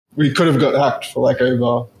We could have got hacked for like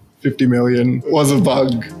over 50 million. It was a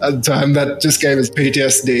bug at the time that just gave us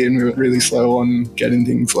PTSD and we were really slow on getting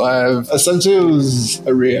things live. Essentially, it was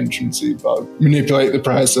a re-entrancy bug. Manipulate the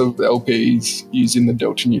price of the LPs using the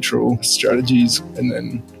delta neutral strategies and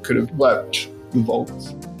then could have wiped the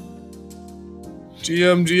vaults.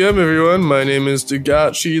 GM everyone, my name is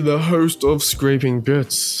Dagachi, the host of Scraping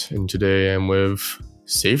Bits, and today I'm with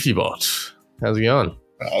SafetyBot. How's it going?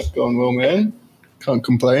 It's going well, man. Can't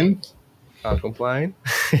complain. Can't complain.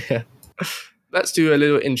 Let's do a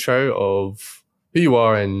little intro of who you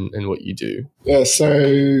are and what you do. Yeah,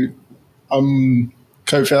 so I'm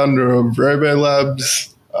co-founder of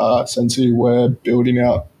RoboLabs. Essentially, we're building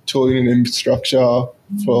out tooling and infrastructure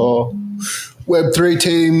for Web3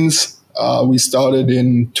 teams. We started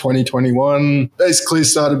in 2021. Basically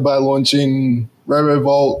started by launching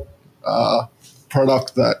RoboVault,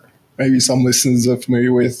 product that maybe some listeners are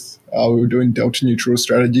familiar with. We were doing delta neutral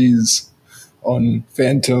strategies on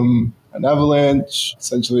Phantom and Avalanche,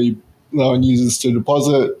 essentially allowing users to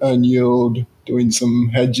deposit and yield, doing some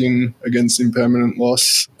hedging against impermanent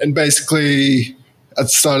loss. And basically, at the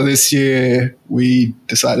start of this year, we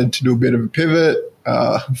decided to do a bit of a pivot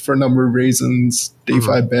for a number of reasons.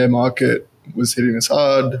 DeFi bear market was hitting us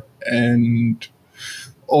hard. And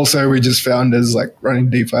also we just found as like running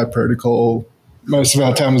DeFi protocol, most of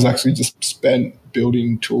our time was actually just spent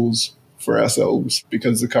building tools for ourselves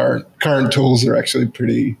because the current tools are actually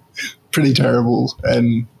pretty terrible.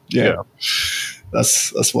 And yeah.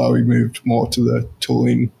 That's why we moved more to the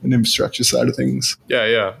tooling and infrastructure side of things.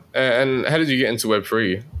 Yeah. And how did you get into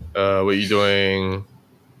Web3? Were you doing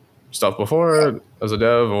stuff before as a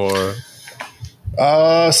dev or?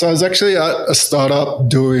 So I was actually at a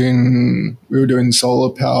startup we were doing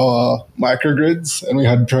solar power microgrids, and we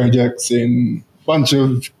had projects in a bunch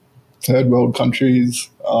of third world countries,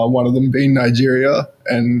 one of them being Nigeria,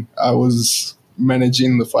 and I was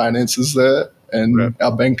managing the finances there. And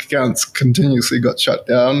our bank accounts continuously got shut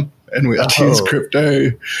down, and we had to use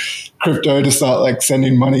crypto to start like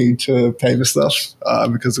sending money to pay for stuff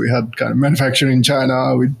because we had kind of manufacturing in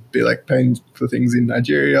China. We'd be like paying for things in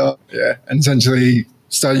Nigeria. Yeah, and essentially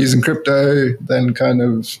started using crypto, then kind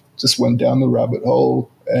of just went down the rabbit hole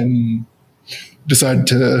and decided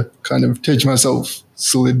to kind of teach myself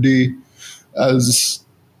Solidity as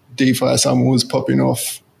DeFi summer was popping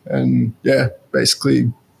off. And yeah,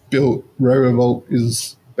 basically built RoboVault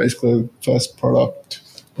is basically the first product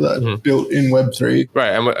that built in Web3. Right.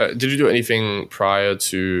 And did you do anything prior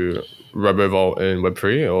to RoboVault in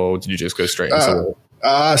Web3, or did you just go straight into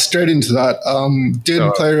it? Straight into that.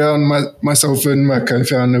 Play around, myself and my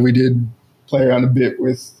co-founder, we did play around a bit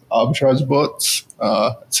with arbitrage bots.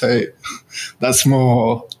 I'd say that's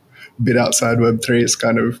more a bit outside Web3. It's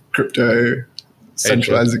kind of crypto,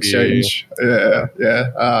 centralized exchange.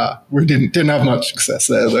 Yeah. We didn't have much success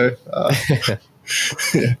there though.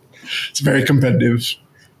 Yeah, it's very competitive.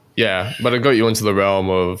 Yeah, but it got you into the realm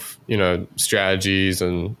of, strategies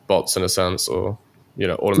and bots in a sense, or,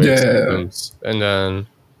 automated systems. And then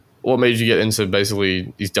what made you get into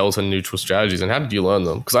basically these delta neutral strategies, and how did you learn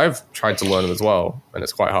them? Because I've tried to learn them as well, and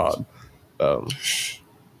it's quite hard.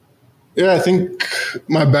 Yeah, I think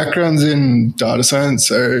my background's in data science,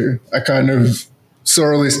 so I kind of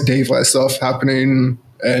saw all this DeFi stuff happening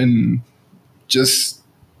and just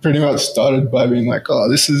pretty much started by being like, oh,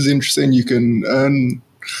 this is interesting. You can earn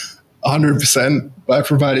 100% by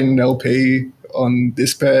providing an LP on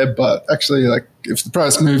this pair, but actually, like, if the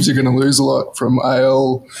price moves, you're going to lose a lot from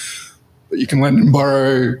IL. But you can lend and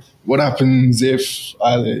borrow. What happens if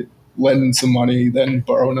I lend some money, then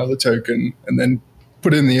borrow another token, and then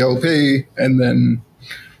put in the LP, and then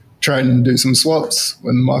try and do some swaps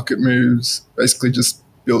when the market moves? Basically just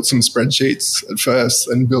built some spreadsheets at first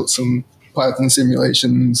and built some Python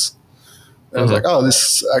simulations. And I was like, oh,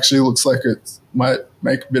 this actually looks like it might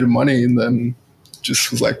make a bit of money. And then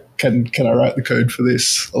just was like, can I write the code for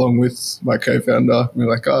this along with my co-founder? And we're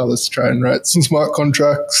like, oh, let's try and write some smart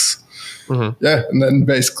contracts. Yeah. And then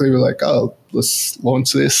basically we're like, oh, let's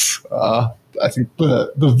launch this. I think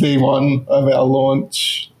the V1 of our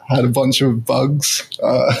launch had a bunch of bugs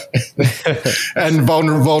and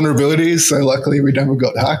vulnerabilities. So luckily we never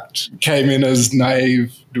got hacked. Came in as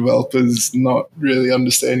naive developers, not really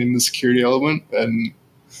understanding the security element, and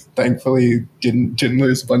thankfully didn't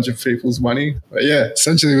lose a bunch of people's money. But yeah,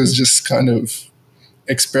 essentially it was just kind of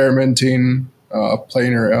experimenting,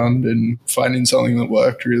 playing around and finding something that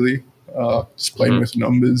worked really, just playing with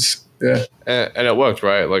numbers. Yeah. And it worked,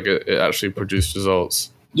 right? Like it actually produced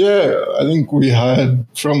results. Yeah, I think we had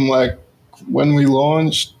from like when we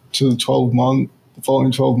launched to the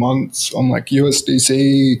following 12 months on like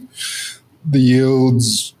USDC, the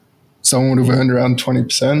yields someone would have earned around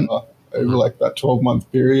 20% over like that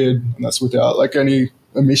 12-month period. And that's without like any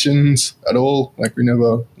emissions at all. Like we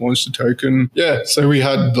never launched a token. Yeah. So we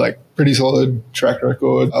had like pretty solid track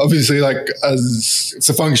record. Obviously, like as it's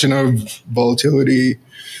a function of volatility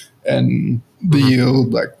and the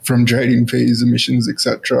yield, like from trading fees, emissions,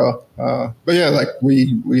 etc. But yeah, like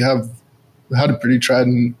we have had a pretty tried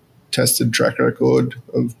and tested track record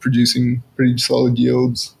of producing pretty solid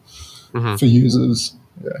yields for users.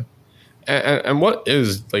 Yeah. And what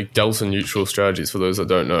is like delta neutral strategies for those that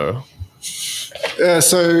don't know? Yeah,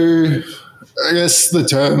 so I guess the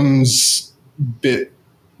term's bit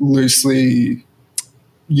loosely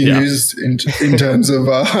used in terms of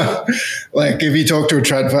like if you talk to a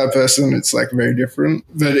TradFi person, it's like very different.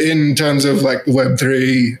 But in terms of like the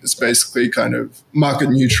Web3, it's basically kind of market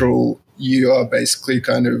neutral. You are basically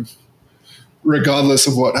kind of, regardless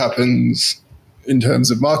of what happens in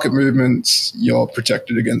terms of market movements, you're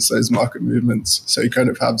protected against those market movements. So you kind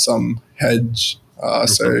of have some hedge.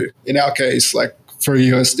 So in our case, like for a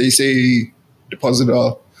USDC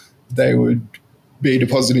depositor, they would be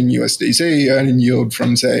depositing USDC, earning yield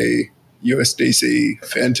from, say, USDC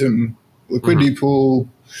Phantom liquidity pool,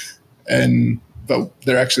 but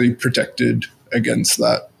they're actually protected against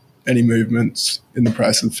that, any movements in the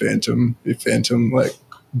price of Phantom. If Phantom like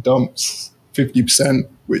dumps 50%,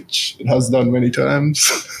 which it has done many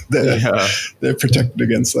times, they're protected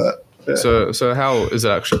against that. Yeah. So how is it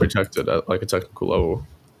actually protected at like a technical level?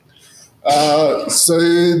 So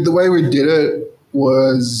the way we did it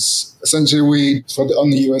was essentially on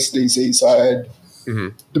the USDC side,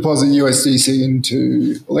 deposit USDC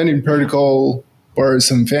into a lending protocol, borrow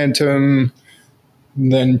some Phantom,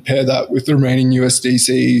 and then pair that with the remaining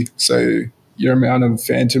USDC. So your amount of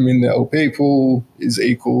Phantom in the LP pool is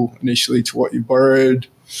equal initially to what you borrowed.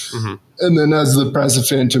 And then as the price of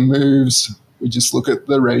Phantom moves, we just look at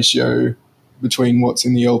the ratio between what's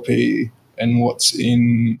in the LP and what's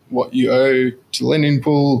in what you owe to the lending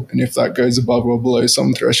pool. And if that goes above or below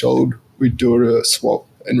some threshold, we do a swap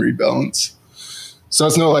and rebalance. So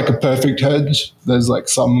it's not like a perfect hedge. There's like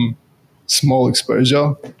some small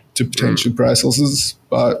exposure to potential price losses.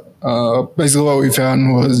 But basically what we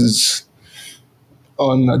found was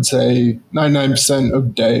on, I'd say, 99%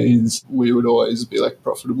 of days, we would always be like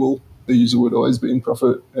profitable. The user would always be in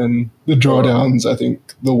profit. And the drawdowns, I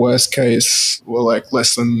think the worst case were like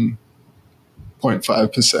less than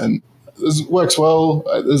 0.5%. This works well.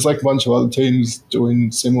 There's like a bunch of other teams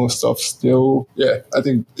doing similar stuff still. Yeah, I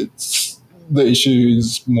think the issue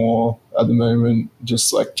is more at the moment,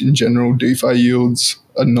 just like in general, DeFi yields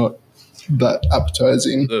are not that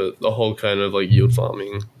appetizing. The whole kind of like yield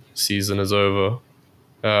farming season is over.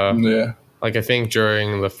 Like I think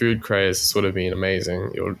during the food craze, this would have been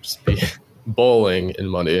amazing. It would just be bowling in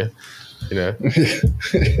money, you know.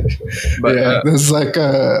 But there's like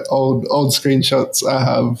old screenshots I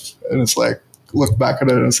have, and it's like look back at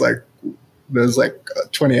it, and it's like there's like a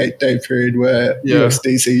 28-day period where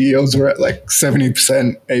USDC yields were at like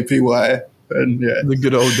 70% APY, and the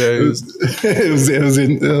good old days. It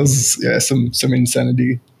was some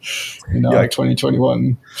insanity in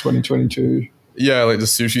 2021, 2022. Yeah, like the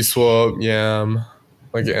sushi swap,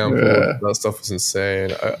 like Ample, that stuff was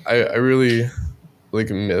insane. I really like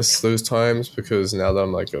miss those times because now that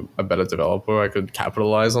I'm like a better developer, I could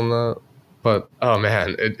capitalize on that. But oh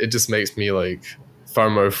man, it just makes me like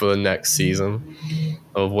FOMO for the next season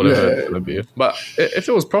of whatever it's gonna be. But if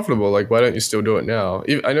it was profitable, like why don't you still do it now?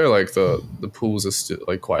 I know like the pools are still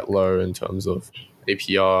like quite low in terms of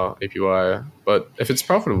APY, but if it's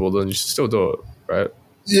profitable, then you should still do it, right?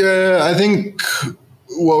 Yeah, I think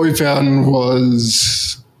what we found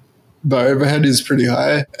was the overhead is pretty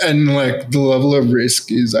high and like the level of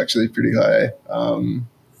risk is actually pretty high.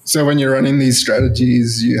 So when you're running these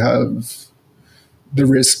strategies, you have the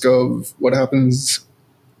risk of what happens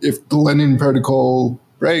if the lending protocol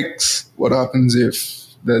breaks, what happens if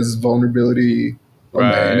there's vulnerability on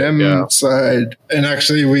the A&M side. And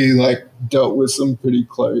actually we like dealt with some pretty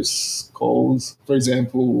close calls. For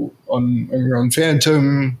example, when we were on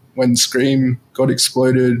Phantom, when Scream got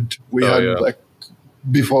exploded, we had like,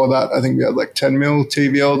 before that, I think we had like 10 mil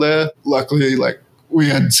TVL there. Luckily, like we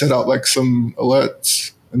had set up like some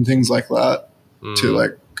alerts and things like that to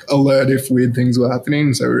like alert if weird things were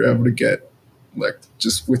happening. So we were able to get like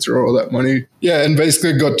just withdraw all that money. Yeah, and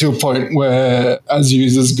basically got to a point where as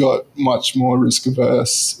users got much more risk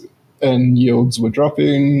averse and yields were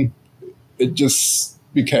dropping, it just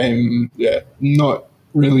became not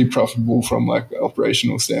really profitable from like an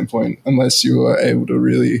operational standpoint unless you were able to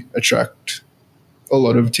really attract a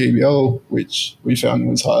lot of TVL, which we found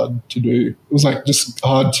was hard to do. It was like just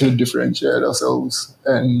hard to differentiate ourselves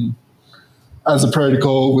and as a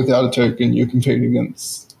protocol without a token, you're competing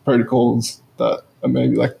against protocols that are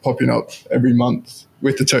maybe like popping up every month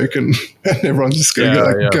with the token, and everyone's just going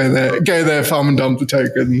to go there, farm and dump the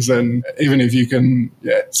tokens, and even if you can,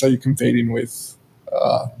 so you're competing with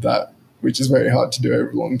that, which is very hard to do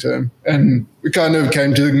over long term. And we kind of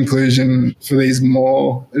came to the conclusion for these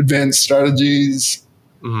more advanced strategies,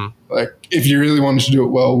 like if you really wanted to do it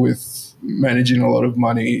well with managing a lot of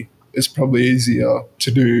money, it's probably easier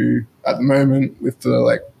to do at the moment with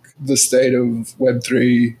the state of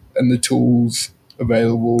Web3 and the tools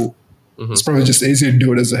available. It's probably just easier to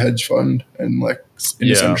do it as a hedge fund and like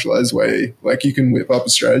in a centralized way. Like you can whip up a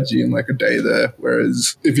strategy in like a day there.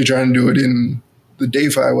 Whereas if you're trying to do it in the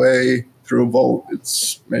DeFi way through a vault,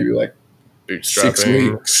 it's maybe like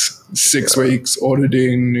 6 weeks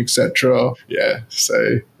auditing, etc. Yeah.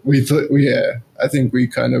 So we thought, I think we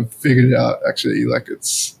kind of figured it out actually. Like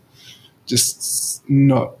it's just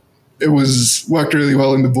not, it was worked really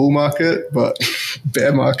well in the bull market, but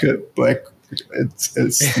bear market, like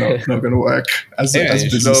it's not going to work as a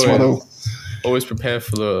business model. Always prepare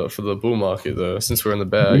for the bull market though. Since we're in the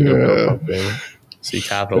bear, so you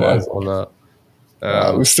capitalize on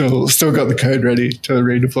that. We've still got the code ready to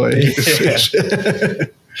redeploy.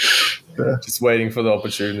 Just waiting for the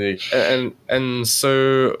opportunity. And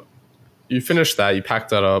so you finished that, you packed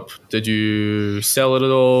that up. Did you sell it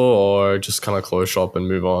at all, or just kind of close shop and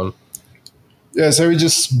move on? Yeah, so we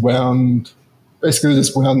just wound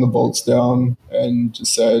the bolts down and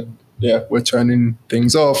just said, we're turning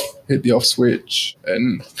things off, hit the off switch,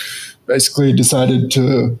 and basically decided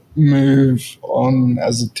to move on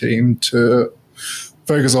as a team to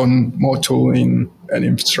focus on more tooling and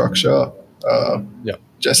infrastructure. Our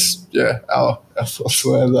thoughts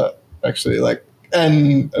were that actually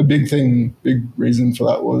and a big reason for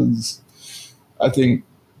that was, I think,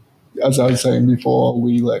 as I was saying before,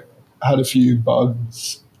 we had a few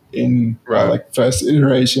bugs in our first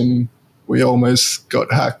iteration. We almost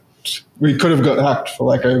got hacked. We could have got hacked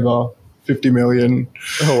for over 50 million.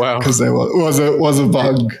 Oh wow! Because there was a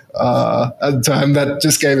bug at the time that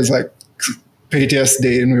just gave us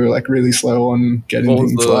PTSD, and we were really slow on getting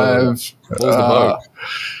things live. What was the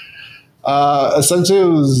bug? Essentially, it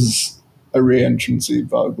was a reentrancy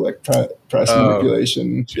bug, price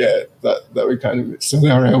manipulation. Yeah, that we so they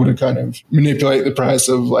were able to kind of manipulate the price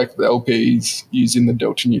of the LPs using the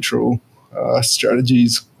delta neutral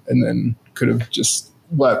strategies, and then could have just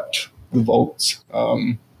wiped the vaults.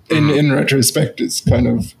 In retrospect, it's kind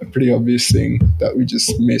of a pretty obvious thing that we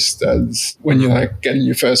just missed, as when you're getting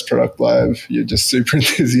your first product live, you're just super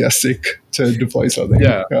enthusiastic to deploy something.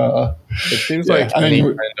 Yeah. It seems any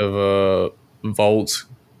kind of a vault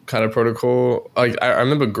kind of protocol. I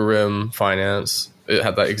remember Grim Finance, it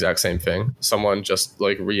had that exact same thing. Someone just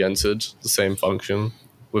re-entered the same function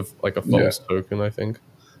with a false token, I think.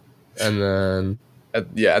 And then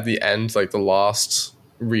at the end, the last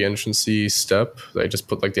re-entrancy step, they just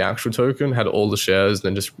put the actual token, had all the shares, and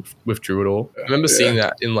then just withdrew it all. I remember seeing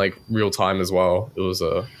that in real time as well. It was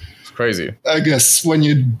crazy. I guess when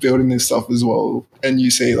you're building this stuff as well and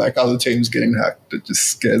you see other teams getting hacked, it just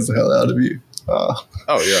scares the hell out of you.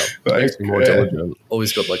 Makes me more diligent.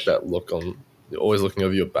 Always got that look on. You're always looking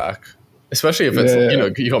over your back, especially if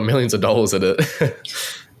it's you got millions of dollars in it.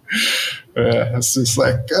 It's just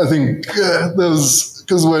I think there was,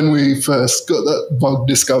 because when we first got that bug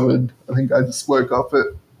discovered, I think I just woke up at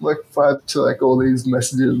 5 to all these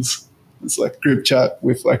messages. It's group chat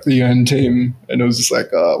with the Yearn team, and it was just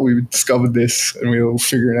we discovered this and we were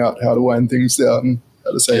figuring out how to wind things down,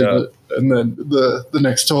 how to save it. And then the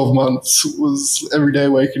next 12 months was every day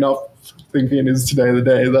waking up thinking, is today the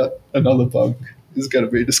day that another bug is going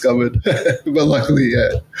to be discovered? But luckily,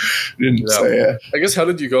 didn't. So I guess, how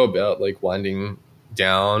did you go about winding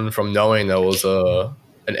down from knowing there was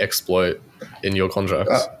an exploit in your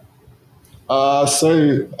contracts?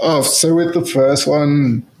 So with the first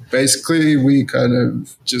one, basically we kind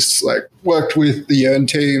of just worked with the Yearn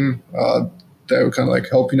team. They were kind of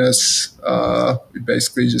helping us. We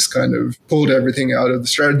basically just kind of pulled everything out of the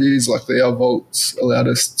strategies. Luckily, our vaults allowed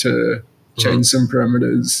us to change some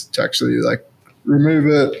parameters to actually remove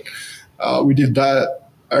it. We did that.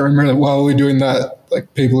 I remember while we were doing that,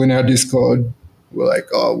 people in our Discord were like,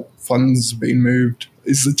 "Oh, funds being moved.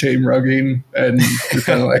 Is the team rugging?" And we're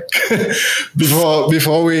kind of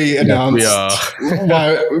before we announced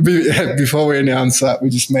before we announced that, we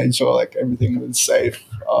just made sure everything was safe.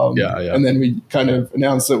 And then we kind of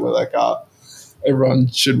announced that we're everyone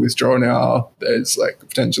should withdraw now. There's a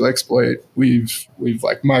potential exploit. We've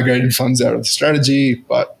migrated funds out of the strategy,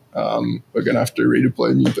 but we're gonna have to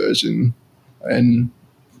redeploy a new version. And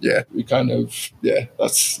yeah, we kind of, yeah,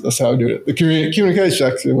 that's how we do it. The communication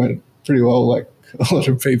actually went pretty well. Like a lot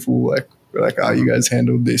of people were like, oh, you guys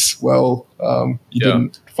handled this well. You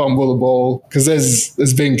didn't fumble the ball, because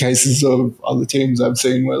there's been cases of other teams I've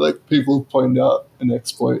seen where like people point out an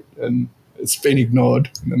exploit and it's been ignored,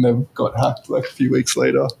 and then they've got hacked like a few weeks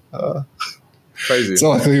later. Crazy. So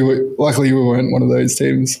luckily we weren't one of those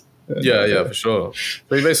teams. And, yeah, for sure.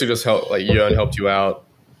 So he basically just helped, like Yearn helped you out,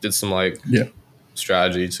 did some like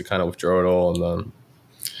strategy to kind of withdraw it all, and then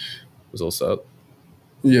it was all set.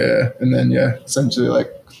 Yeah, and then essentially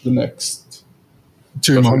like the next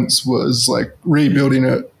 2 months was like rebuilding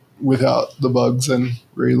it without the bugs and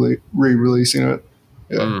re-releasing it.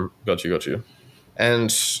 Yeah. Got you.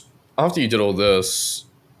 And after you did all this,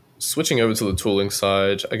 switching over to the tooling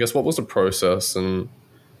side, I guess what was the process and,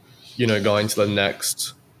 going to the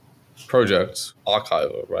next project,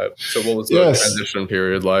 Archiver, right? So what was the transition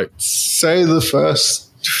period like? Say the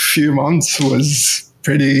first few months was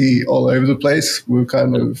pretty all over the place. We were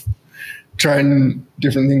kind of trying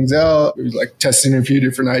different things out. We were like testing a few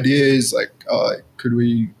different ideas, like could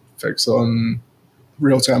we focus on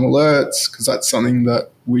real-time alerts, because that's something that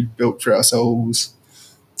we'd built for ourselves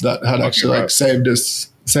that had actually like saved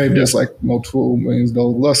us like multiple millions of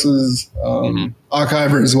dollar losses.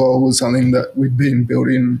 Archiver as well was something that we'd been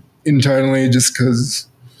building internally, just because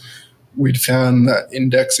we'd found that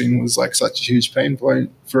indexing was like such a huge pain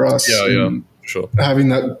point for us. Sure. Having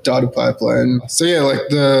that data pipeline. So like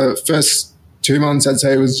the first 2 months I'd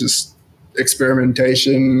say was just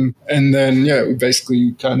experimentation, and then we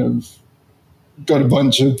basically kind of got a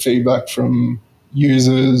bunch of feedback from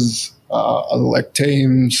users, other like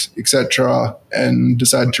teams, etc., and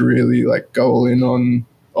decided to really like go all in on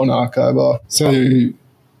Archiver. So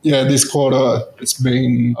this quarter it's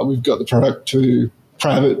been we've got the product to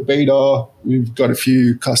private beta. We've got a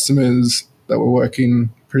few customers that we're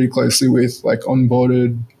working pretty closely with, like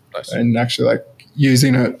onboarded and actually like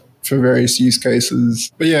using it for various use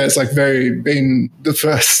cases. But it's like been the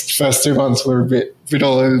first 2 months were a bit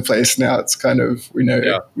all over the place. Now it's kind of, we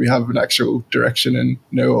know we have an actual direction and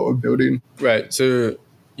know what we're building. Right. So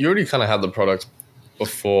you already kind of had the product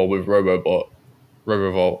before with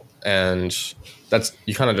RoboVault, and that's,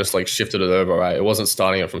 you kind of just like shifted it over, right? It wasn't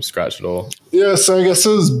starting it from scratch at all. Yeah. So I guess it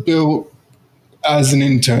was built as an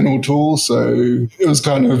internal tool. So it was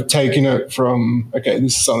kind of taking it from, okay,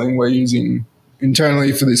 this is something we're using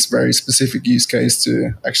internally for this very specific use case,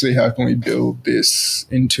 to actually how can we build this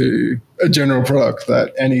into a general product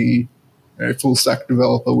that any full stack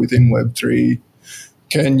developer within Web3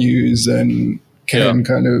 can use and can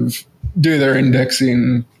kind of do their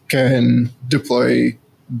indexing, can deploy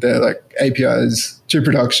their like APIs to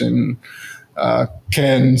production,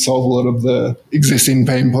 can solve a lot of the existing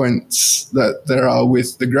pain points that there are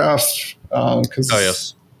with the graph.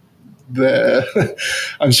 Because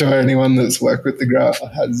I'm sure anyone that's worked with the graph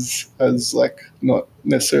has like not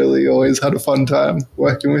necessarily always had a fun time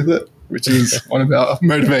working with it, which is one of our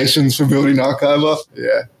motivations for building Archiver.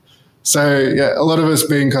 Yeah. So a lot of us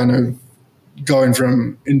being kind of going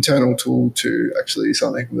from internal tool to actually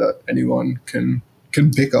something that anyone can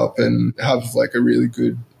pick up and have like a really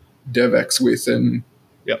good DevX with, and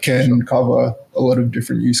can cover a lot of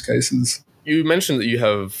different use cases. You mentioned that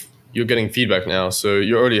you're getting feedback now, so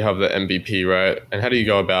you already have the MVP, right? And how do you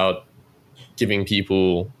go about giving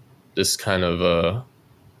people this kind of a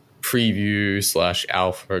preview /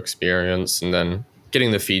 alpha experience, and then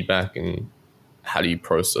getting the feedback, and how do you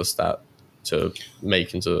process that to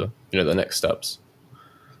make into the next steps?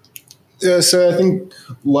 Yeah, so I think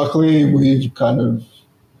luckily we've kind of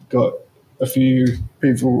got a few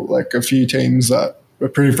people, like a few teams that we're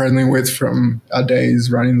pretty friendly with from our days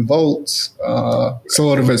running the vaults. So a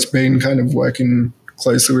lot of it's been kind of working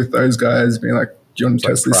closely with those guys, being like, do you want to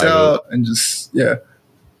test this out? And just,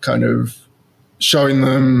 kind of showing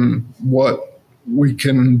them what we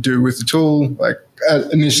can do with the tool. Like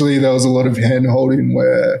initially there was a lot of hand holding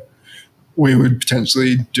where we would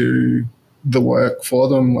potentially do the work for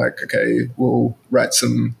them. Like, okay, we'll write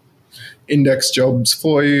some index jobs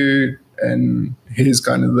for you, and here's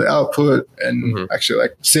kind of the output, and actually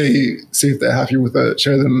like see if they're happy with it,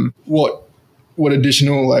 show them what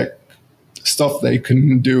additional like stuff they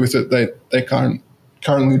can do with it that they can't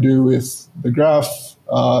currently do with the graph.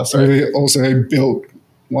 So we also built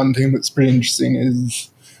one thing that's pretty interesting, is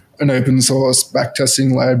an open source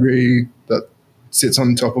backtesting library that sits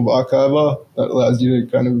on top of Archiver that allows you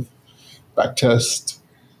to kind of backtest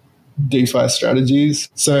DeFi strategies.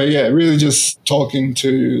 So really just talking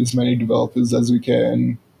to as many developers as we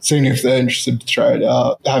can, seeing if they're interested to try it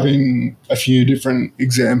out, having a few different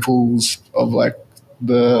examples of like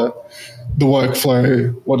the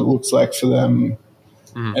workflow, what it looks like for them,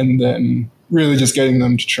 and then really just getting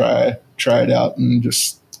them to try it out and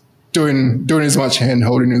just doing as much hand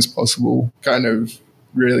holding as possible. Kind of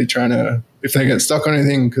really trying to, if they get stuck on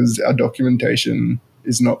anything, because our documentation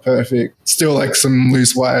is not perfect, still like some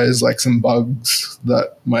loose wires, like some bugs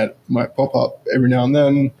that might pop up every now and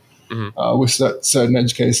then with certain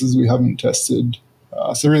edge cases we haven't tested.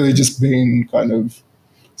 So really just being kind of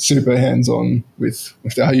super hands-on with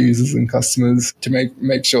our users and customers to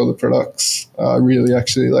make sure the products are really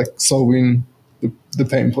actually like solving the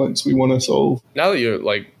pain points we want to solve. Now that you're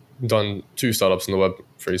like done 2 startups in the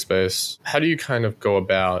Web3 space, how do you kind of go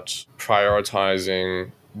about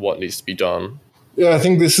prioritizing what needs to be done? Yeah, I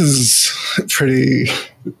think this is a pretty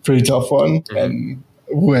tough one, and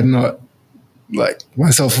we're not, like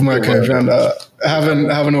myself and my co-founder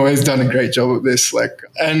haven't always done a great job of this. Like,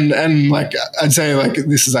 and like I'd say like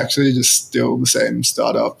this is actually just still the same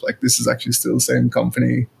startup. Like this is actually still the same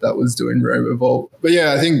company that was doing RoboVault. But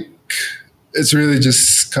yeah, I think it's really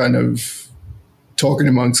just kind of talking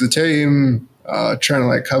amongst the team, trying to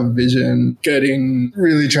like have a vision, trying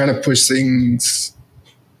to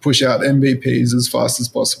push out MVPs as fast as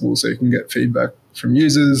possible so you can get feedback from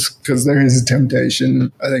users, because there is a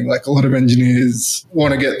temptation. I think like a lot of engineers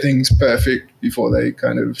want to get things perfect before they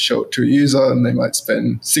kind of show it to a user, and they might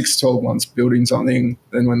spend 6 to 12 months building something.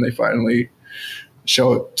 Then when they finally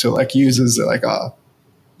show it to like users, they're like,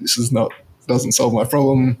 this doesn't solve my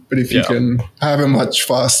problem. But if you can have a much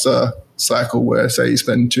faster cycle where say you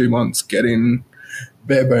spend 2 months getting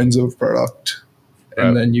bare bones of product,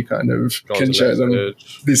 and then you kind of can show them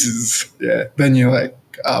this is, then you're like,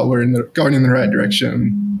 we're going in the right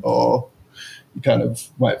direction. Or you kind of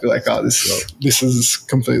might be like, this is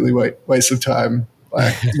completely waste of time.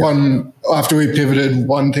 Like after we pivoted,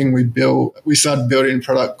 one thing we started building a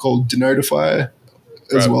product called Denotify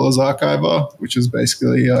as well as Archiver, which is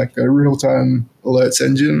basically like a real-time alerts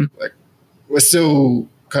engine. Like we're still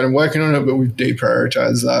kind of working on it, but we've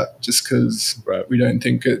deprioritized that just because we don't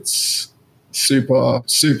think it's super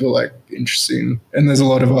like interesting. And there's a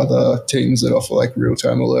lot of other teams that offer like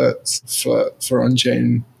real-time alerts for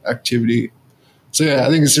on-chain activity. So yeah, I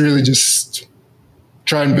think it's really just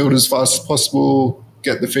try and build as fast as possible,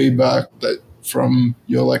 get the feedback that from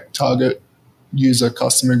your like target user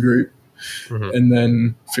customer group, and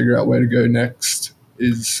then figure out where to go next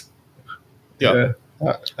is how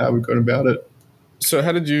we've gone about it. So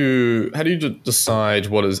how do you decide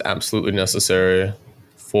what is absolutely necessary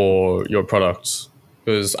for your products?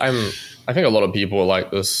 Because I think a lot of people are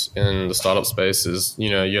like this in the startup space. Is, you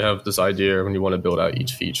know, you have this idea when you want to build out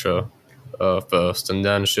each feature first and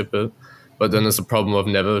then ship it, but then there's a problem of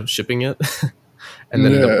never shipping it, and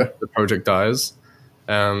then the project dies.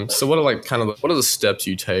 So what are the steps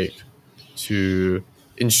you take to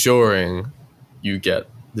ensuring you get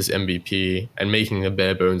this MVP and making a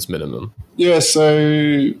bare bones minimum? Yeah,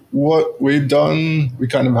 so what we've done, we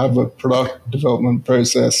kind of have a product development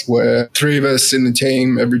process where 3 of us in the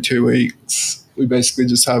team every 2 weeks, we basically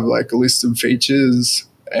just have like a list of features,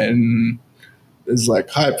 and there's like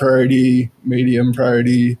high priority, medium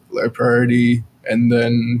priority, low priority, and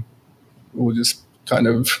then we'll just kind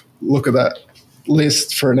of look at that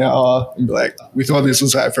list for an hour and be like, we thought this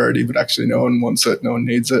was high priority, but actually no one wants it, no one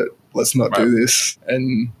needs it. Let's not do this.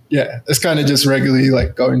 And yeah, it's kind of just regularly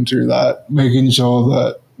like going through that, making sure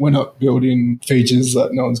that we're not building features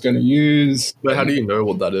that no one's going to use. But how do you know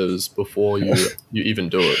what that is before you even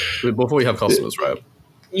do it? Before you have customers, right?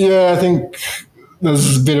 Yeah, I think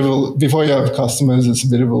there's a bit of before you have customers, it's a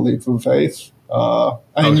bit of a leap of faith.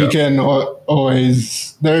 And you can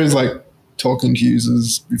always, there is like talking to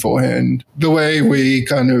users beforehand. The way we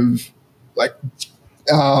kind of like,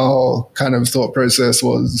 our kind of thought process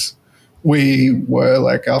was, we were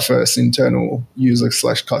like our first internal user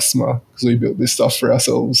 / customer, because we built this stuff for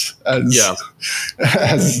ourselves as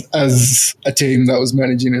a team that was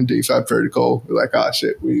managing a DeFi protocol. We're like,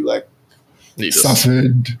 shit, we like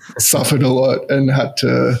suffered a lot and had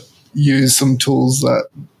to use some tools that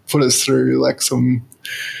put us through like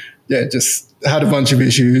just had a bunch of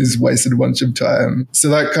issues, wasted a bunch of time. So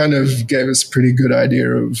that kind of gave us a pretty good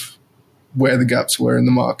idea of where the gaps were in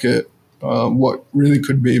the market, what really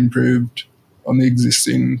could be improved on the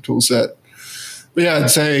existing tool set. But yeah,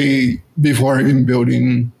 I'd say before even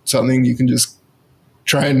building something, you can just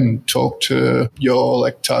try and talk to your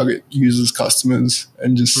like target users, customers,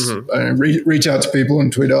 and just reach out to people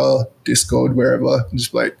on Twitter, Discord, wherever, and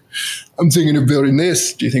just like, I'm thinking of building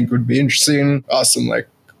this. Do you think it would be interesting? Ask them like,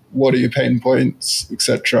 what are your pain points,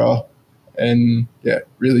 etc. And yeah,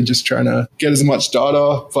 really just trying to get as much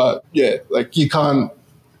data. But yeah, like you can't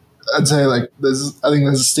I'd say like I think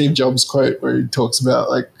there's a Steve Jobs quote where he talks about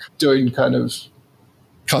like doing kind of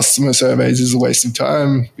customer surveys is a waste of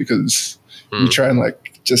time because you try and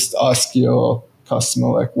like just ask your customer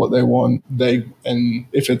like what they want, and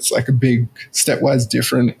if it's like a big stepwise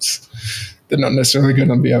difference, they're not necessarily going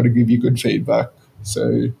to be able to give you good feedback.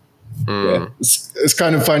 So yeah, it's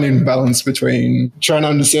kind of finding balance between trying to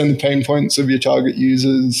understand the pain points of your target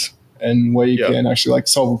users and where you can actually like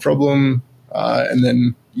solve a problem, and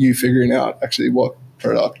then you figuring out actually what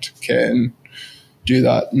product can do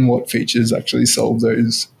that and what features actually solve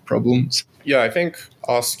those problems. Yeah, I think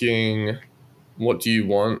asking what do you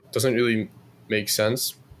want doesn't really make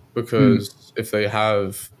sense because if they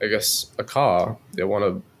have, I guess, a car, they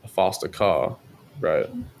want a faster car, right?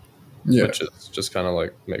 Yeah. Which is just kind of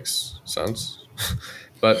like makes sense.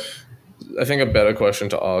 But I think a better question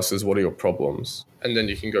to ask is what are your problems? And then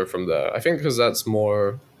you can go from there. I think because that's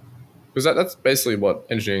basically what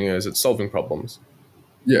engineering is. It's solving problems.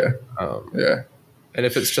 Yeah. Yeah. And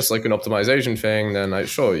if it's just like an optimization thing, then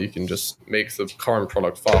sure, you can just make the current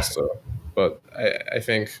product faster. But I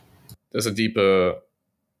think there's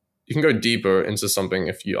you can go deeper into something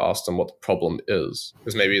if you ask them what the problem is.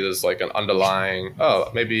 Because maybe there's like an underlying,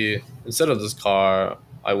 maybe instead of this car,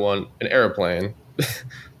 I want an airplane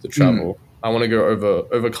to travel. I want to go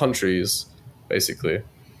over countries, basically.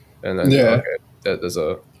 And then,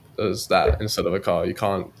 there's that instead of a car. You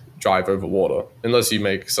can't drive over water unless you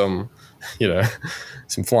make some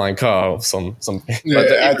some flying car or something. Yeah,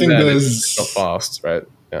 but I think it's not fast, right?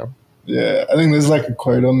 Yeah. Yeah, I think there's like a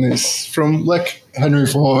quote on this from like Henry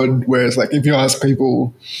Ford, where it's like if you ask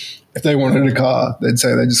people if they wanted a car, they'd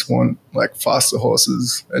say they just want like faster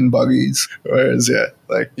horses and buggies. Whereas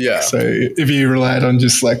so if you relied on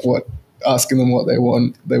just like asking them what they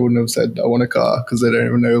want, they wouldn't have said I want a car because they don't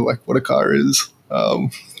even know like what a car is.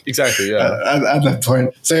 Exactly. Yeah. At that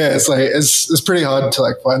point, so yeah, it's like it's pretty hard to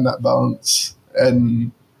like find that balance,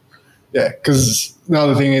 and yeah, because the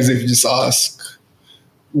other thing is if you just ask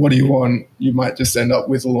what do you want, you might just end up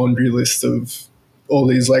with a laundry list of all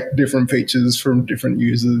these like different features from different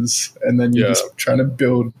users, and then you're just trying to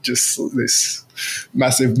build just this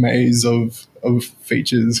massive maze of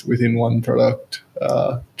features within one product,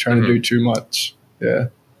 trying to do too much. Yeah.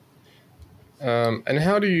 And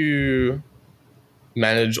how do you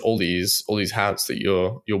manage all these hats that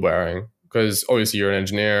you're wearing? Because obviously you're an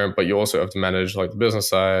engineer, but you also have to manage like the business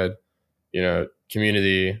side,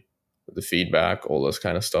 community, the feedback, all this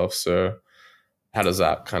kind of stuff. So how does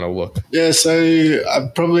that kind of look? Yeah, so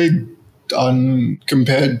I've probably done,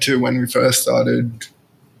 compared to when we first started,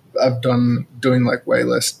 I've doing like way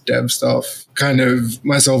less dev stuff. Kind of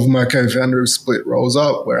myself and my co-founder have split roles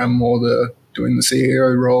up where I'm more doing the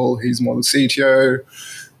CEO role, he's more the CTO.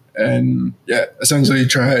 And yeah, essentially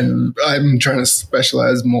I'm trying to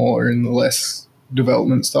specialize more in the less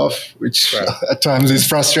development stuff, which at times is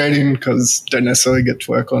frustrating because don't necessarily get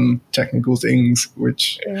to work on technical things,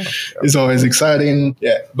 which is always exciting.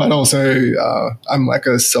 Yeah, but also I'm like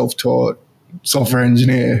a self-taught software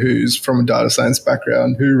engineer who's from a data science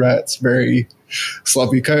background who writes very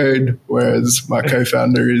sloppy code, whereas my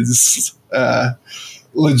co-founder is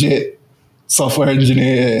legit software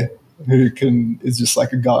engineer who is just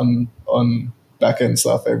like a gun on back-end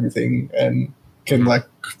stuff, everything, and can like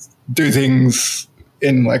do things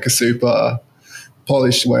in like a super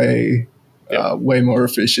polished way, way more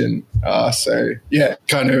efficient. So yeah,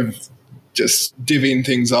 kind of just divvying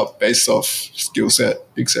things up based off skill set,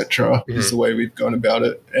 etc. is the way we've gone about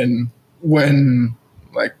it. And when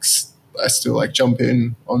like I still like jump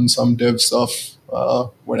in on some dev stuff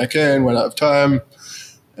when I can, when I have time,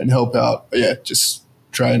 and help out. But yeah, just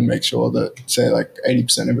try and make sure that say like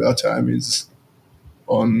 80% of our time is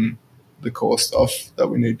on the core stuff that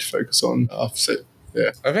we need to focus on. So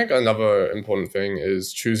yeah, I think another important thing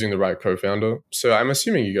is choosing the right co-founder. So I'm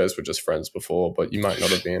assuming you guys were just friends before, but you might not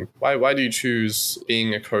have been. Why do you choose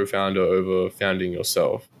being a co-founder over founding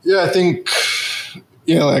yourself? Yeah, I think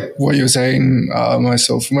like what you were saying,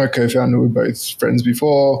 myself and my co-founder were both friends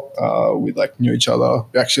before. We like knew each other.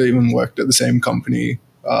 We actually even worked at the same company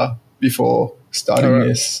before starting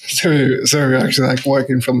this. So we're actually like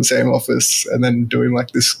working from the same office and then doing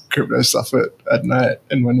like this crypto stuff at night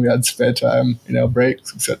and when we had spare time in our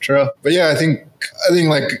breaks, etc. But yeah, I think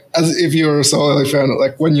like as if you're a solo founder,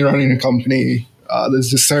 like when you're running a company, there's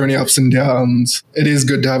just so many ups and downs. It is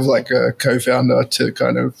good to have like a co-founder to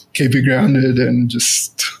kind of keep you grounded and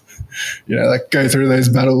just, like go through those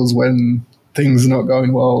battles when things are not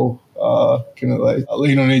going well, kind of like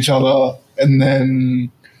lean on each other. And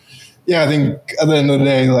then, yeah, I think at the end of the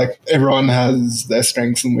day, like everyone has their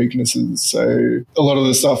strengths and weaknesses. So a lot of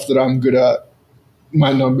the stuff that I'm good at,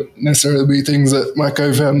 might not necessarily be things that my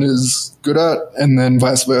co-founder is good at, and then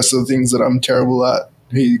vice versa, things that I'm terrible at,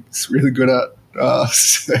 he's really good at.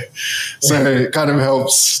 So it kind of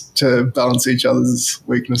helps to balance each other's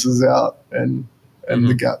weaknesses out and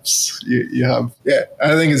the gaps you have. Yeah,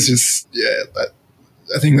 I think it's just,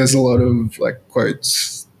 I think there's a lot of like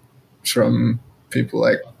quotes from people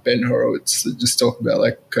like Ben Horowitz that just talk about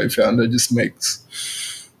like co-founder just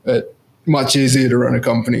makes it much easier to run a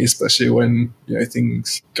company, especially when, you know,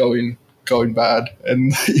 things going bad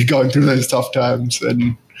and you're going through those tough times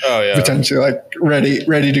and potentially like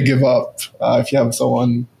ready to give up. If you have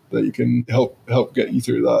someone that you can help get you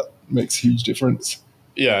through that, makes a huge difference.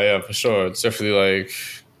 Yeah, for sure. It's definitely like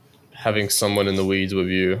having someone in the weeds with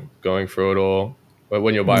you going through it all. But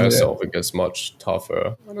when you're by yourself, it gets much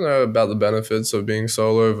tougher. I don't know about the benefits of being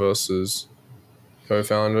solo versus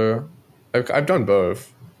co-founder. I've done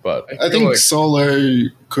both, but I think like solo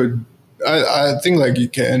could. I think like you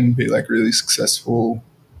can be like really successful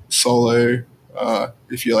solo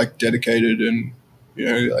if you're like dedicated and, you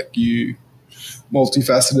know, like you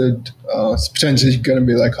multifaceted. It's potentially going to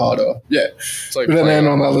be like harder. Yeah, like, but then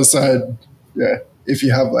on the other side, if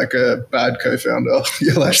you have like a bad co-founder,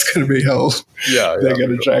 your life's going to be hell. They're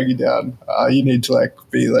going to drag you down. You need to like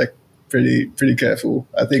be like pretty careful.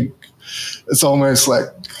 I think it's almost like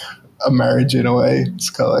a marriage in a way.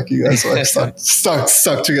 It's kind of like you guys are like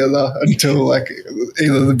stuck together until like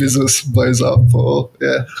either the business blows up or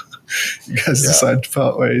you guys decide to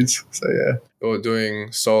part ways. So or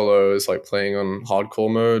doing solo is like playing on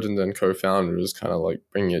hardcore mode, and then co-founder is kind of like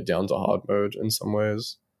bringing it down to hard mode in some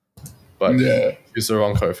ways. But if it's the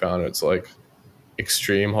wrong co-founder, it's like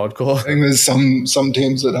extreme hardcore. I think there's some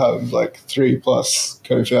teams that have like 3+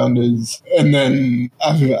 co-founders, and then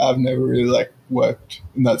I've never really like worked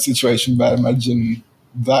in that situation, but I imagine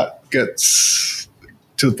that gets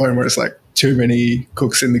to the point where it's like too many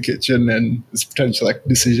cooks in the kitchen and it's potential like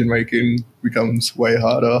decision making becomes way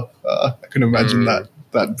harder. I can imagine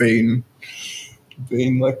that being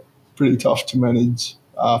like pretty tough to manage.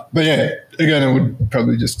 But yeah, again, it would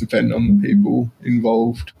probably just depend on the people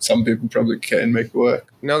involved. Some people probably can make it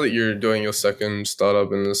work. Now that you're doing your second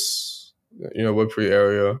startup in this, you know, Web3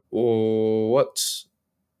 area, what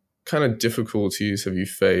kind of difficulties have you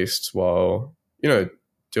faced while, you know,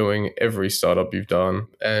 doing every startup you've done?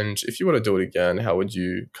 And if you want to do it again, how would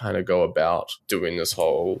you kind of go about doing this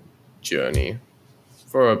whole journey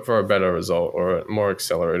for a better result or a more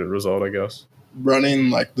accelerated result, I guess?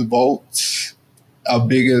 Running like the vaults, our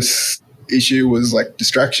biggest issue was like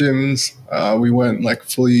distractions. We weren't like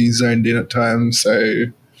fully zoned in at times. So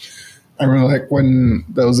I remember like when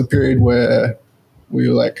there was a period where we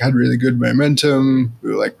like had really good momentum,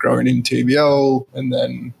 we were like growing in TVL, and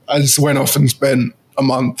then I just went off and spent a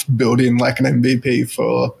month building like an MVP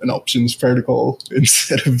for an options protocol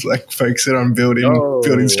instead of like focusing on building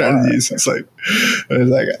strategies. Wow. It's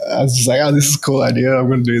like I was just like, oh, this is a cool idea. I'm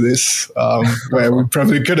going to do this. Where we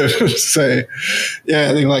probably could have. So yeah,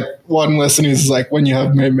 I think like one lesson is like when you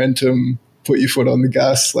have momentum, put your foot on the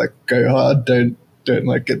gas, like go hard. Don't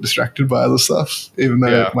like get distracted by other stuff, even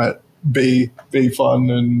though it might be fun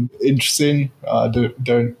and interesting.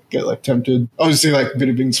 Don't get like tempted. Obviously like a bit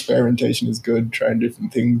of experimentation is good, trying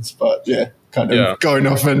different things, but going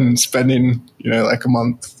off and spending, you know, like a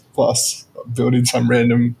month plus building some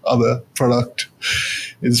random other product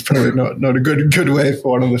is probably not a good way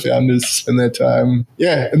for one of the founders to spend their time.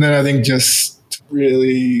 And then I think just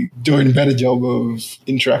really doing a better job of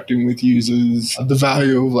interacting with users, the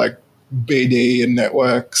value of like BD and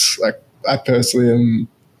networks. Like I personally am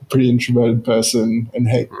pretty introverted person and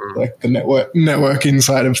hate like the networking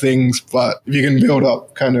side of things, but if you can build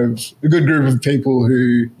up kind of a good group of people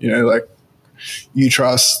who, you know, like you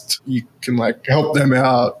trust, you can like help them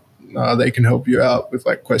out, they can help you out with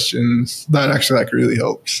like questions, that actually like really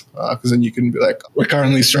helps, because then you can be like, we're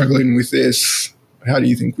currently struggling with this, how do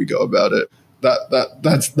you think we go about it?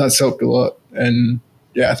 That's helped a lot. And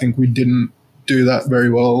I think we didn't do that very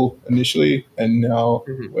well initially, and now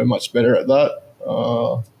we're much better at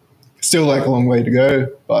that. Still like a long way to go,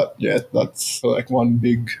 but that's like one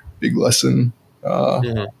big lesson. So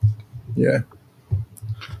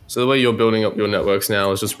the way you're building up your networks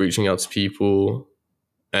now is just reaching out to people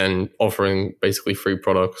and offering basically free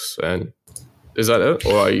products, and is that it?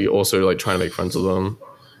 Or are you also like trying to make friends with them?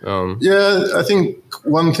 I think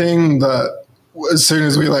one thing that as soon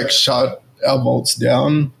as we like shut our vaults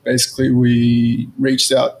down, basically we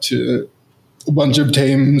reached out to a bunch of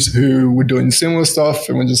teams who were doing similar stuff,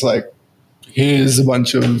 and we're just like, here's a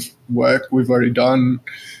bunch of work we've already done,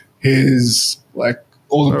 here's like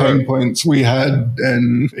all the pain points we had,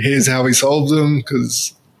 and here's how we solved them,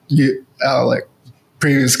 because our like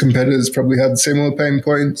previous competitors probably had similar pain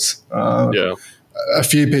points. A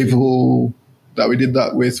few people that we did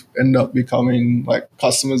that with end up becoming like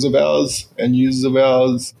customers of ours and users of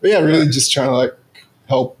ours. But yeah, really just trying to like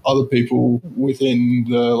help other people within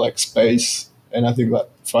the like space. And I think that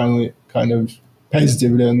finally kind of pays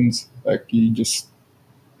dividends. Like you just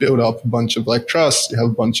build up a bunch of like trust. You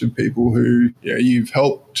have a bunch of people who you've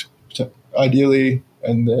helped ideally,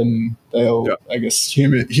 and then they'll, I guess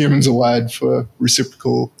humans are wired for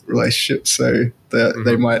reciprocal relationships, so that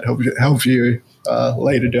they might help you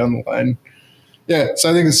later down the line. Yeah, so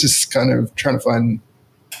I think it's just kind of trying to find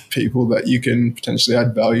people that you can potentially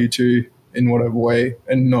add value to in whatever way,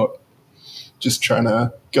 and not just trying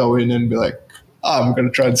to go in and be like, I'm going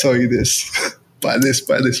to try and sell you this. Buy this.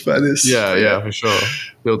 Yeah, for sure.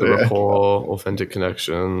 Build the rapport, authentic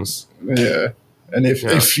connections. Yeah. And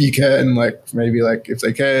if you can, like, maybe like if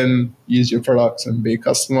they can use your products and be a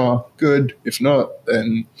customer, good. If not,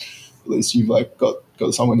 then at least you've like got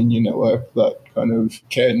someone in your network that kind of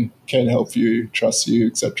can help you, trust you,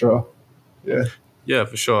 etc. Yeah. Yeah,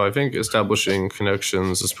 for sure. I think establishing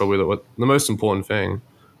connections is probably the most important thing,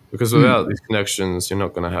 because without these connections, you're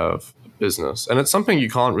not going to have a business. And it's something you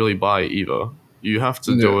can't really buy either. You have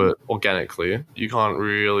to do it organically. You can't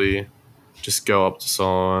really just go up to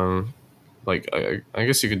someone. Like, I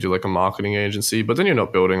guess you could do like a marketing agency, but then you're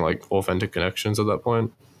not building like authentic connections at that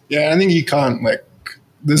point. Yeah, I think you can't like,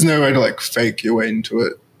 there's no way to like fake your way into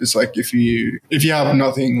it. It's like if you have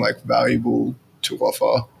nothing like valuable to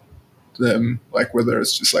offer them, like whether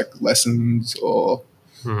it's just like lessons or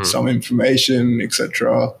some information,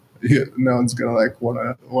 etc., no one's gonna like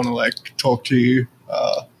wanna like talk to you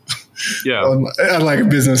at like a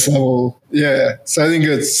business level. Yeah, so I think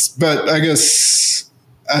but I guess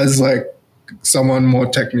as like someone more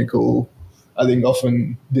technical, I think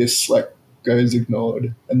often this like goes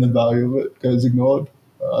ignored, and the value of it goes ignored.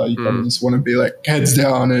 You kind of just want to be like heads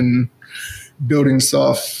down and building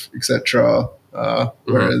stuff, etc.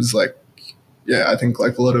 Whereas like, I think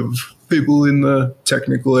like a lot of people in the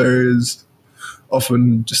technical areas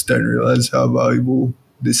often just don't realize how valuable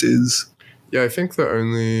this is. Yeah, I think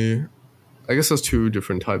I guess there's two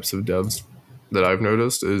different types of devs that I've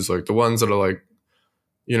noticed, is like the ones that are like,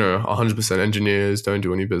 100% engineers, don't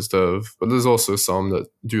do any biz dev. But there's also some that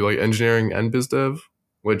do like engineering and biz dev,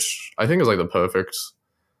 which I think is like the perfect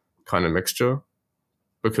kind of mixture,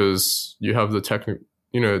 because you have the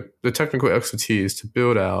technical expertise to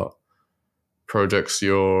build out projects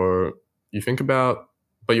you think about,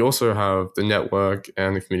 but you also have the network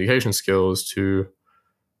and the communication skills to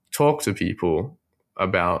talk to people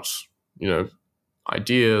about,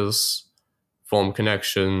 ideas, form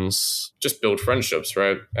connections, just build friendships,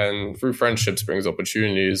 right? And through friendships brings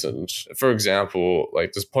opportunities. And for example,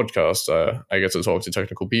 like this podcast, I get to talk to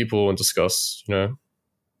technical people and discuss,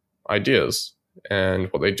 ideas and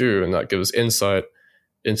what they do. And that gives insight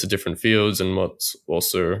into different fields and what's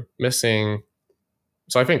also missing.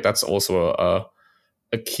 So I think that's also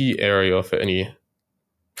a key area for any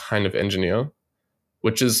kind of engineer,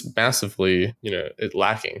 which is massively,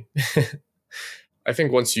 lacking. I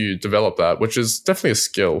think once you develop that, which is definitely a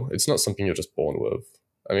skill, it's not something you're just born with.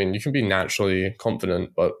 I mean, you can be naturally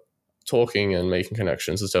confident, but talking and making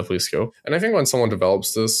connections is definitely a skill. And I think when someone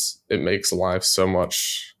develops this, it makes life so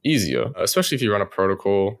much easier, especially if you run a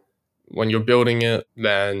protocol. When you're building it,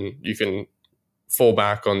 then you can fall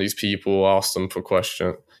back on these people, ask them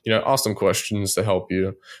questions to help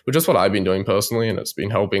you, which is what I've been doing personally, and it's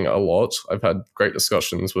been helping a lot. I've had great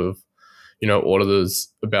discussions with, auditors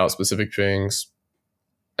about specific things,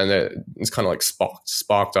 and it's kind of like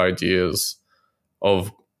sparked ideas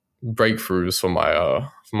of breakthroughs for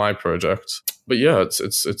my project. But yeah,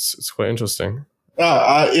 it's quite interesting.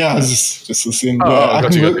 I was just listening. I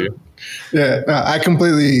completely agree.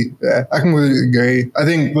 I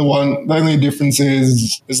think the only difference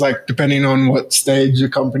is like depending on what stage your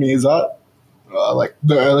company is at. Like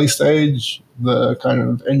the early stage, the kind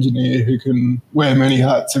of engineer who can wear many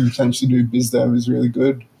hats and potentially do biz dev is really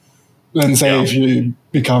good. Then if you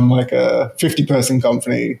become like a 50-person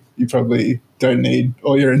company, you probably don't need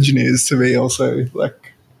all your engineers to be also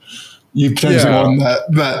like, you potentially want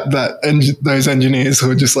those engineers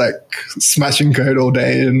who are just like smashing code all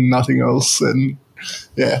day and nothing else. And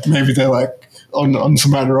maybe they're like on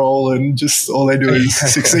some Adderall and just all they do is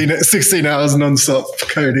 16 hours non-stop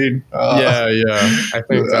coding. I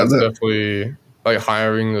think that's definitely like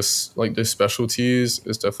hiring this specialties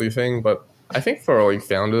is definitely a thing. But I think for like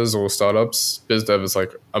founders or startups, biz dev is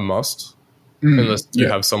like a must, unless you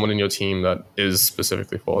have someone in your team that is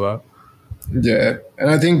specifically for that. Yeah, and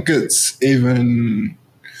I think it's even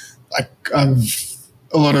like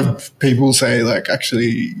a lot of people say like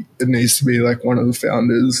actually it needs to be like one of the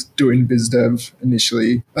founders doing biz dev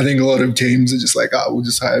initially. I think a lot of teams are just like, we'll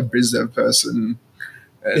just hire a biz dev person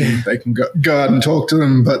and they can go out and talk to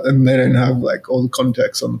them, but then they don't have like all the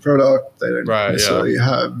context on the product. They don't necessarily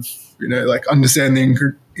have, like understand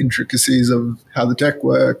the intricacies of how the tech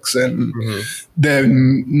works, and they're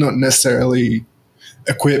not necessarily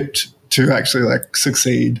equipped to actually like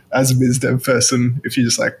succeed as a biz dev person if you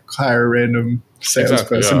just like hire a random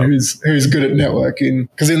salesperson who's good at networking.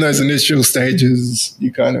 Because in those initial stages,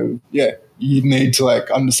 you kind of, you need to like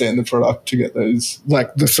understand the product to get those,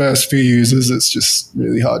 like the first few users, it's just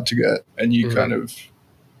really hard to get. And you kind of,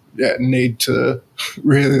 need to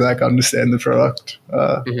really like understand the product.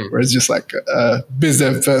 Whereas just like a biz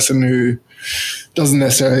dev person who doesn't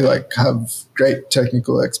necessarily like have great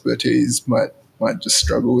technical expertise might just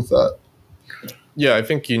struggle with that. Yeah, I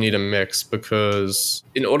think you need a mix, because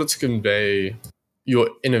in order to convey your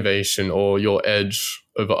innovation or your edge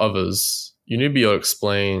over others, you need to be able to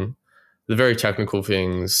explain the very technical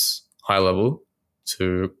things high level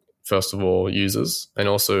to, first of all, users, and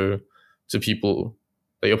also to people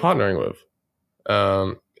that you're partnering with.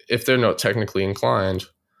 If they're not technically inclined,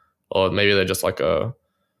 or maybe they're just like the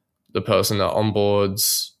person that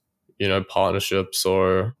onboards, partnerships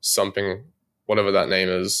or something, whatever that name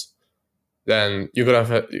is, then you're gonna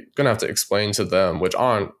have to explain to them, which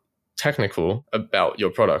aren't technical, about your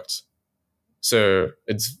product. So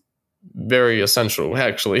it's very essential,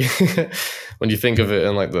 actually, when you think of it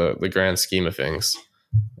in like the grand scheme of things.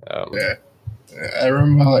 I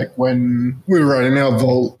remember like when we were running our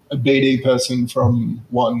Vault, a BD person from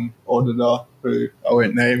one auditor, who I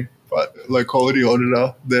won't name, but low quality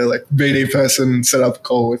auditor, their like BD person set up a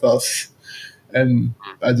call with us, and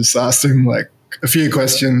I just asked him like a few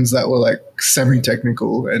questions that were like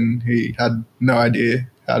semi-technical, and he had no idea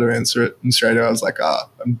how to answer it. And straight away I was like,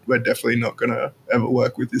 we're definitely not going to ever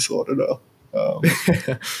work with this auditor.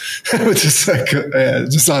 Just like,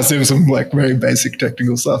 just asked him some like very basic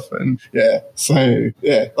technical stuff. And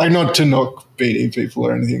like not to knock BD people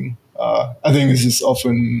or anything. I think it's just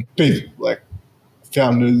often people like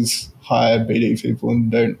founders hire BD people and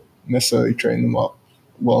don't necessarily train them up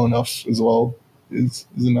well enough as well is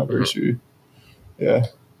another issue. Yeah.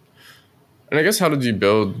 And I guess, how did you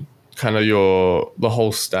build kind of the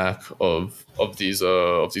whole stack of these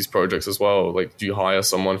projects as well? Like, do you hire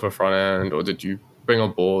someone for front end, or did you bring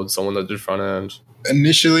on board someone that did front end?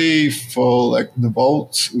 Initially, for like the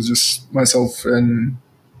Vault, it was just myself and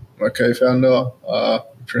my co-founder.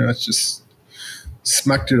 Pretty much just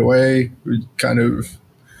smacked it away. We kind of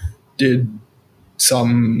did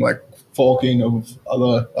some like forking of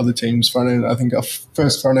other teams' front end. I think our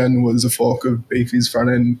first front end was a fork of Beefy's front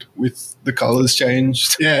end with the colors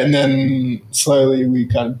changed. Yeah, and then slowly we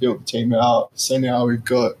kind of built the team out. So now we've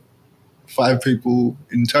got 5 people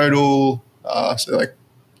in total. So like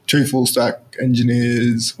 2 full stack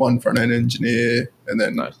engineers, 1 front end engineer, and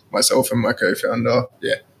then myself and my co-founder.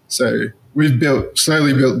 Yeah. So we've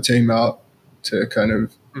slowly built the team out to kind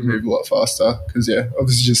of move a lot faster, because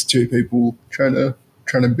obviously just 2 people trying to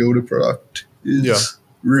build a product is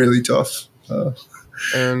really tough.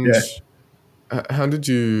 How did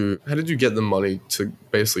you get the money to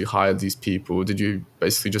basically hire these people? Did you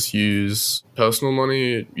basically just use personal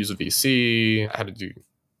money, use a VC? How did you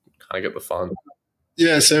kind of get the fund?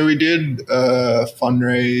 Yeah, so we did a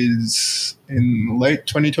fundraise in late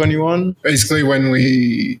 2021. Basically,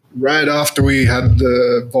 right after we had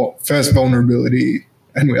the first vulnerability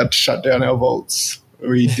and we had to shut down our vaults,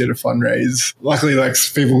 we did a fundraise. Luckily, like,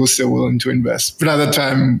 people were still willing to invest, but at that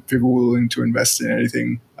time, people were willing to invest in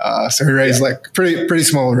anything. So we raised like pretty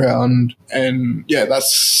small round, and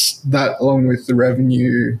that along with the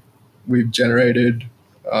revenue we've generated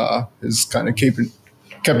is kind of kept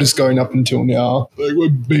us going up until now. Like,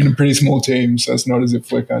 we've been a pretty small team, so it's not as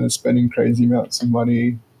if we're kind of spending crazy amounts of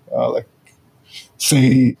money.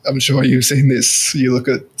 I'm sure you've seen this. You look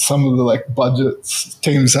at some of the like budgets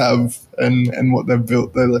teams have and what they've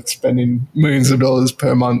built. They're like spending millions of dollars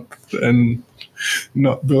per month and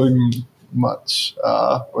not building much.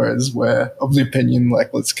 Whereas we're of the opinion,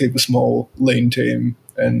 like, let's keep a small, lean team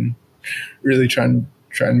and really try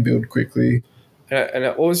and build quickly. And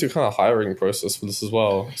what was your kind of hiring process for this as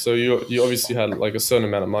well? So you obviously had like a certain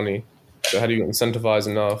amount of money. So how do you incentivize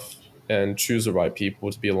enough and choose the right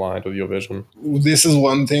people to be aligned with your vision? This is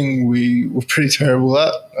one thing we were pretty terrible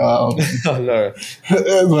at. Oh no!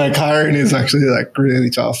 Like, hiring is actually like really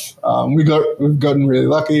tough. We've gotten really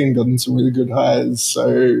lucky and gotten some really good hires.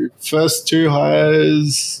 So first 2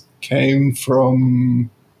 hires came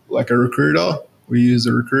from like a recruiter. We used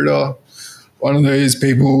a recruiter. One of those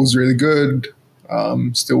people was really good.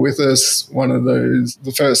 still with us. One of those,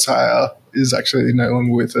 the first hire is actually no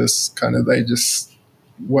longer with us. Kind of, they just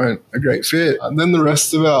weren't a great fit. And then the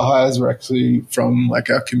rest of our hires were actually from like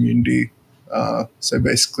our community. So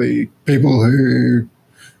basically people who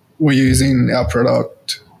were using our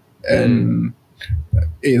product and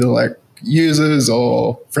either like users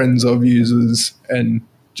or friends of users and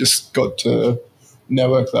just got to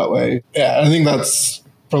network that way. Yeah, I think that's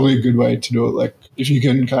probably a good way to do it. Like if you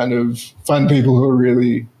can kind of find people who are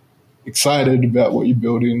really excited about what you're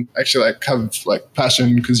building, actually like have like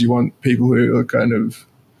passion, because you want people who are kind of,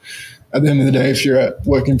 at the end of the day, if you're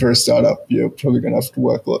working for a startup, you're probably going to have to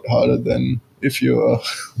work a lot harder than if you're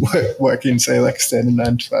working, say, like a standard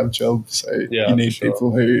 9-to-5 job. So you need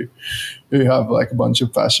people who have like a bunch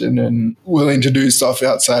of passion and willing to do stuff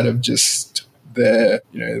outside of just their,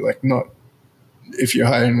 like not, if you're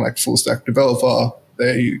hiring like full stack developer,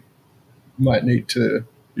 they might need to,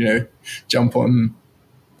 jump on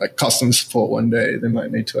like customer support one day. They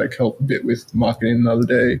might need to like help a bit with marketing another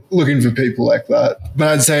day. Looking for people like that. But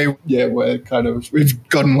I'd say, yeah, we've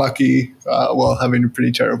gotten lucky while having a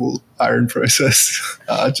pretty terrible hiring process,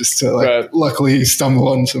 just to like luckily stumble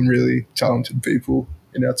on some really talented people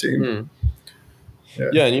in our team.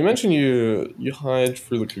 Yeah, and you mentioned you hired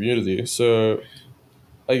through the community. So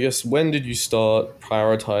I guess when did you start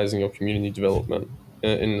prioritizing your community development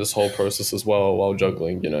in this whole process as well, while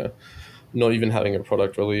juggling, not even having a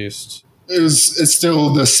product released? It's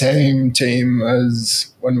still the same team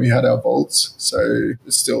as when we had our vaults. So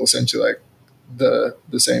it's still essentially like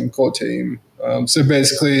the same core team. So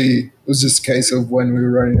basically it was just a case of when we were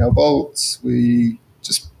running our vaults, we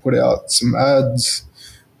just put out some ads,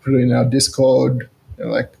 put it in our Discord,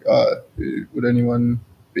 would anyone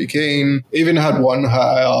be keen? Even had one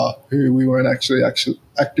hire who we weren't actually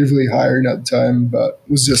actively hiring at the time, but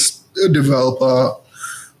was just a developer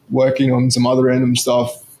working on some other random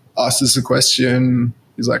stuff, asked us a question.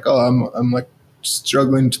 He's like, I'm like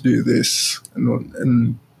struggling to do this.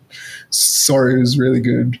 And sorry, it was really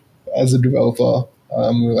good as a developer.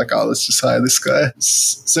 We were like, let's just hire this guy.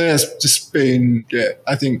 So yeah, it's just been,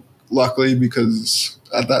 I think luckily, because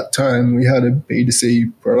at that time we had a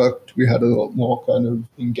B2C product, we had a lot more kind of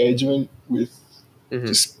engagement with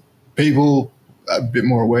just people, a bit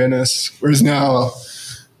more awareness. Whereas now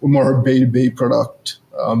we're more a B2B product,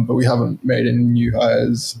 but we haven't made any new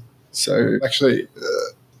hires. So actually,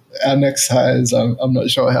 our next hires, I'm not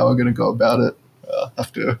sure how we're going to go about it.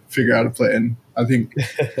 Have to figure out a plan. I think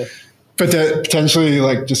potentially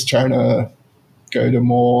like just trying to go to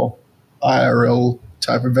more IRL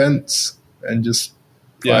type events and just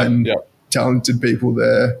find talented people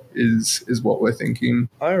there is what we're thinking.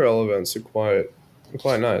 IRL events are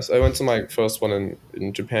quite nice. I went to my first one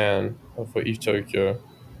in Japan for ETH Tokyo,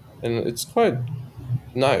 and it's quite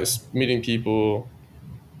nice meeting people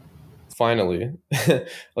finally,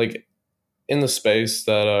 like in the space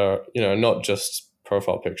that are, not just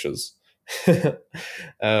profile pictures.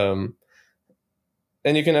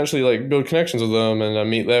 And you can actually like build connections with them and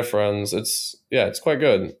meet their friends. It's quite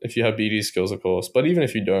good if you have BD skills, of course. But even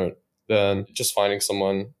if you don't, then just finding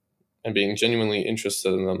someone and being genuinely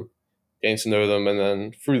interested in them, getting to know them, and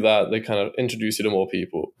then through that they kind of introduce you to more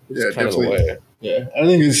people. It's kind definitely. of the way. Yeah, I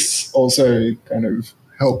think it's also kind of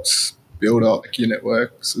helps build up your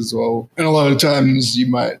networks as well. And a lot of times you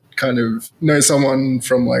might kind of know someone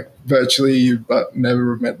from like virtually, but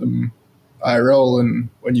never met them IRL, and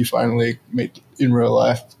when you finally meet in real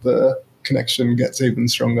life, the connection gets even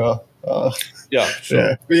stronger. Yeah, sure.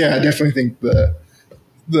 Yeah. But yeah, I definitely think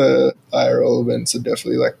the IRL events are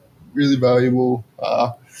definitely like really valuable.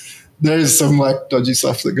 There's some like dodgy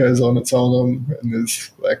stuff that goes on at some of them, and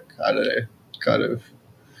there's like, I don't know, kind of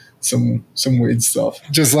some weird stuff.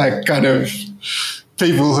 Just like kind of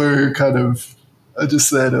people who kind of are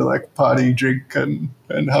just there to like party, drink, and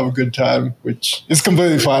have a good time, which is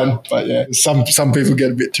completely fine. But yeah, some people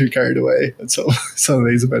get a bit too carried away at some of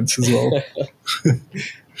these events as well.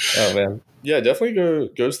 Oh man. Yeah, definitely go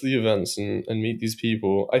to the events and meet these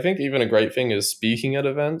people. I think even a great thing is speaking at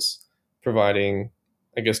events, providing,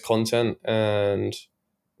 I guess, content and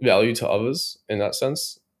value to others in that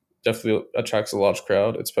sense. Definitely attracts a large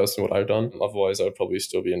crowd. It's personally what I've done. Otherwise, I would probably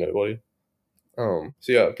still be a nobody. So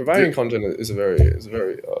yeah, providing content is a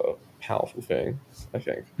very powerful thing, I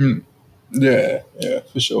think. Yeah,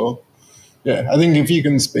 for sure. Yeah, I think if you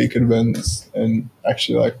can speak at events and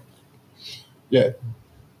actually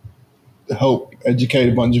help educate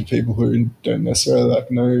a bunch of people who don't necessarily like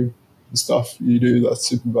know the stuff you do, that's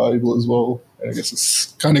super valuable as well. And I guess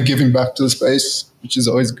it's kind of giving back to the space, which is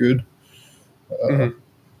always good.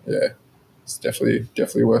 Yeah, it's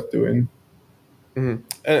definitely worth doing. And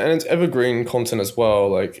it's evergreen content as well.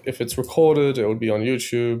 Like if it's recorded, it would be on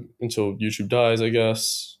YouTube until YouTube dies, I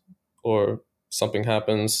guess, or something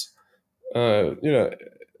happens. Maybe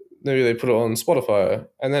they put it on Spotify,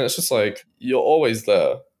 and then it's just like you're always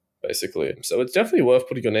there, basically. So it's definitely worth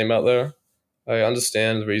putting your name out there. I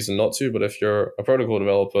understand the reason not to, but if you're a protocol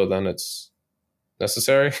developer, then it's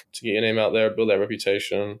necessary to get your name out there, build that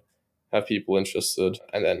reputation, have people interested,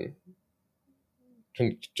 and then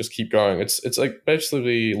can just keep going. It's like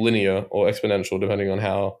basically linear or exponential depending on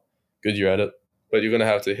how good you're at it. But you're gonna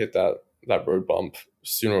have to hit that road bump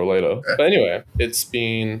sooner or later. But anyway, it's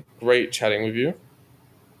been great chatting with you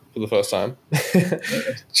for the first time.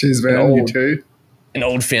 Cheers, man. You too. An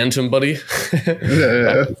old Phantom buddy.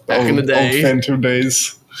 Back in the day. Old Phantom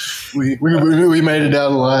days. We made it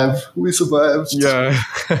out alive. We survived. Yeah.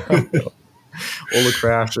 All the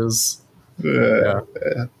crashes. Yeah.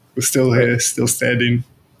 We're still here, still standing.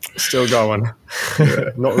 Still going.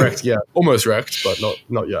 Not wrecked yet. Almost wrecked, but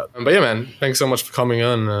not yet. But yeah, man, thanks so much for coming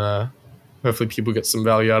in. Hopefully people get some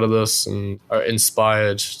value out of this and are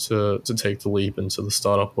inspired to take the leap into the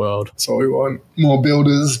startup world. That's all we want. More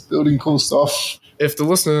builders, building cool stuff. If the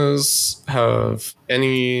listeners have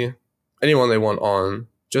anyone they want on,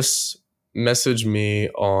 just message me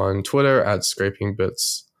on Twitter at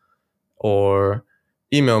scrapingbits or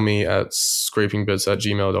email me at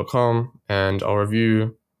scrapingbits@gmail.com and I'll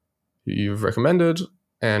review who you've recommended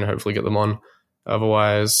and hopefully get them on.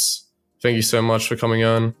 Otherwise, thank you so much for coming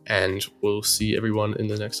on, and we'll see everyone in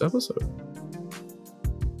the next episode.